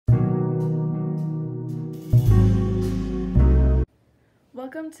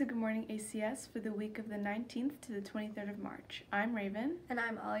Welcome to Good Morning ACS for the week of the 19th to the 23rd of March. I'm Raven. And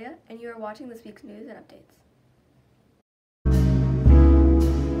I'm Alia, and you are watching this week's news and updates.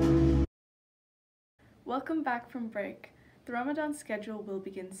 Welcome back from break. The Ramadan schedule will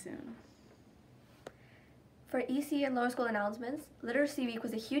begin soon. For EC and lower school announcements, Literacy Week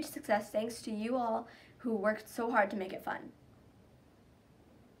was a huge success thanks to you all who worked so hard to make it fun.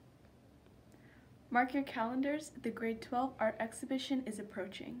 Mark your calendars, the Grade 12 art exhibition is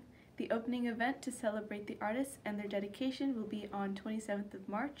approaching. The opening event to celebrate the artists and their dedication will be on 27th of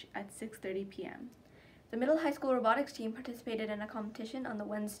March at 6:30 p.m. The middle high school robotics team participated in a competition on the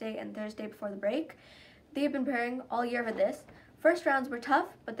Wednesday and Thursday before the break. They have been preparing all year for this. First rounds were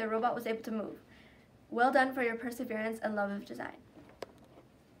tough, but their robot was able to move. Well done for your perseverance and love of design.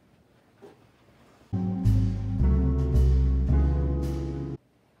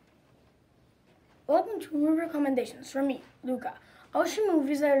 Welcome to movie recommendations from me, Luca. I'll share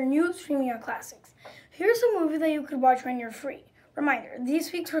movies that are new, streaming, or classics. Here's a movie that you could watch when you're free. Reminder, these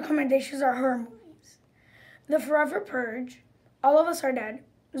week's recommendations are horror movies. The Forever Purge, All of Us Are Dead,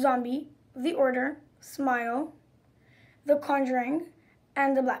 Zombie, The Order, Smile, The Conjuring,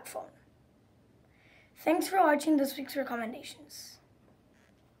 and The Black Phone. Thanks for watching this week's recommendations.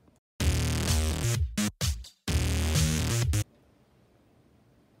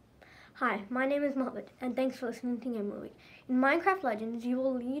 Hi, my name is Mohammed, and thanks for listening to Game Movie. In Minecraft Legends, you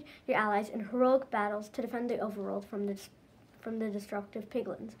will lead your allies in heroic battles to defend the overworld from the destructive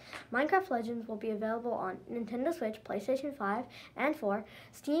piglins. Minecraft Legends will be available on Nintendo Switch, PlayStation 5 and 4,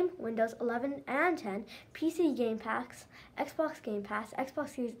 Steam, Windows 11 and 10, PC Game Pass, Xbox Game Pass, Xbox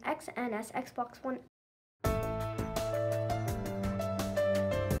Series X and S, Xbox One.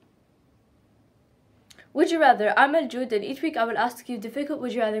 Would you rather? I'm Al-Jud, and each week I will ask you difficult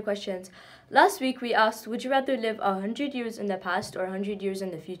would you rather questions. Last week we asked, would you rather live 100 years in the past or 100 years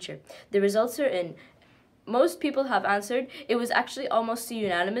in the future? The results are in. Most people have answered. It was actually almost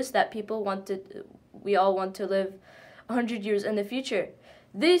unanimous that we all want to live 100 years in the future.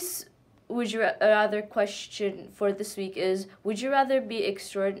 This would you rather question for this week is, would you rather be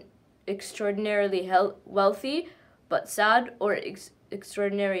extraordinarily wealthy but sad, or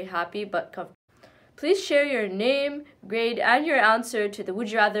extraordinarily happy but comfortable? Please share your name, grade, and your answer to the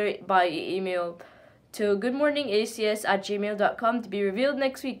Would You Rather by email to goodmorningacs@gmail.com to be revealed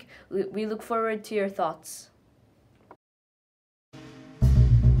next week. We look forward to your thoughts.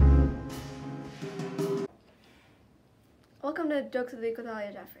 Welcome to Jokes of the Week with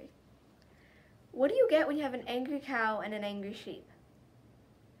Alia Jeffrey. What do you get when you have an angry cow and an angry sheep?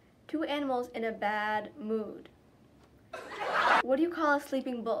 Two animals in a bad mood. What do you call a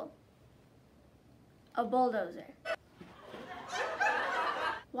sleeping bull? A bulldozer.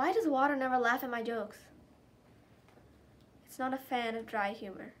 Why does water never laugh at my jokes? It's not a fan of dry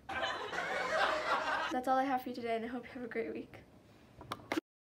humor. That's all I have for you today, and I hope you have a great week.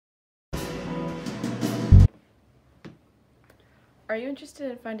 Are you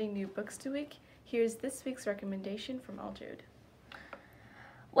interested in finding new books to week? Here's this week's recommendation from Al-Jud.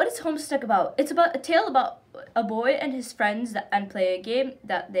 What is Homestuck about? It's about a tale about a boy and his friends and play a game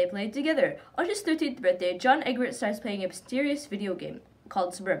that they played together. On his 13th birthday, John Egbert starts playing a mysterious video game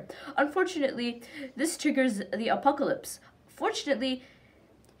called Sperm. Unfortunately, this triggers the apocalypse. Fortunately,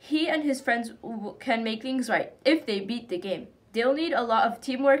 he and his friends can make things right if they beat the game. They'll need a lot of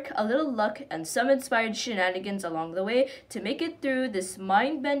teamwork, a little luck, and some inspired shenanigans along the way to make it through this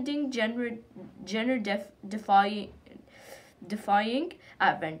mind-bending, defying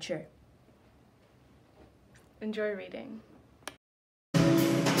adventure. Enjoy reading.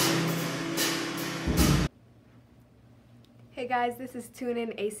 Hey guys, this is Tune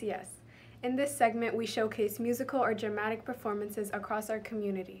In ACS. In this segment, we showcase musical or dramatic performances across our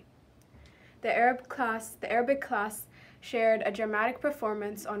community. The Arabic class shared a dramatic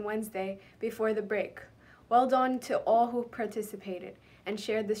performance on Wednesday before the break. Well done to all who participated and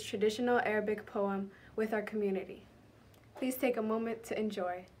shared this traditional Arabic poem with our community. Please take a moment to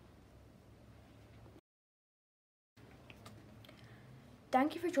enjoy.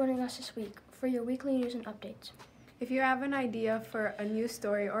 Thank you for joining us this week for your weekly news and updates. If you have an idea for a news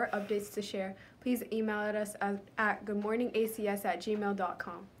story or updates to share, please email us at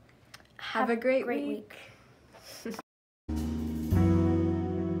goodmorningacs@gmail.com. Have a great week.